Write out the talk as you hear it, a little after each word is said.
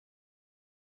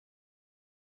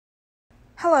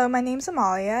Hello, my name's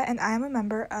Amalia, and I am a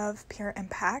member of Peer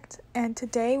Impact, and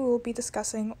today we will be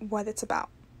discussing what it's about.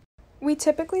 We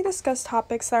typically discuss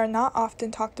topics that are not often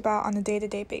talked about on a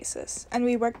day-to-day basis, and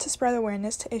we work to spread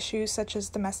awareness to issues such as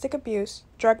domestic abuse,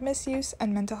 drug misuse,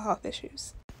 and mental health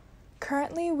issues.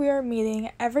 Currently, we are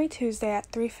meeting every Tuesday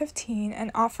at 3:15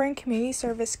 and offering community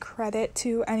service credit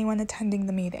to anyone attending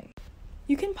the meeting.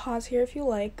 You can pause here if you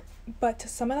like, but to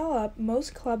sum it all up,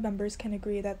 most club members can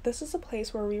agree that this is a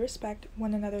place where we respect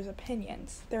one another's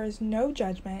opinions. There is no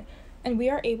judgment, and we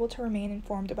are able to remain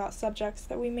informed about subjects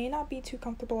that we may not be too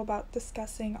comfortable about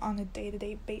discussing on a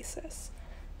day-to-day basis.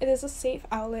 It is a safe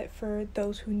outlet for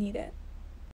those who need it.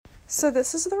 So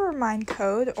this is the remind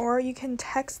code, or you can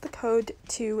text the code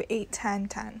to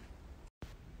 81010.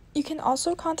 You can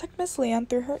also contact Ms. Leon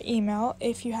through her email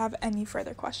if you have any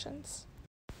further questions.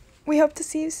 We hope to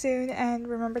see you soon, and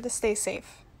remember to stay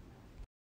safe.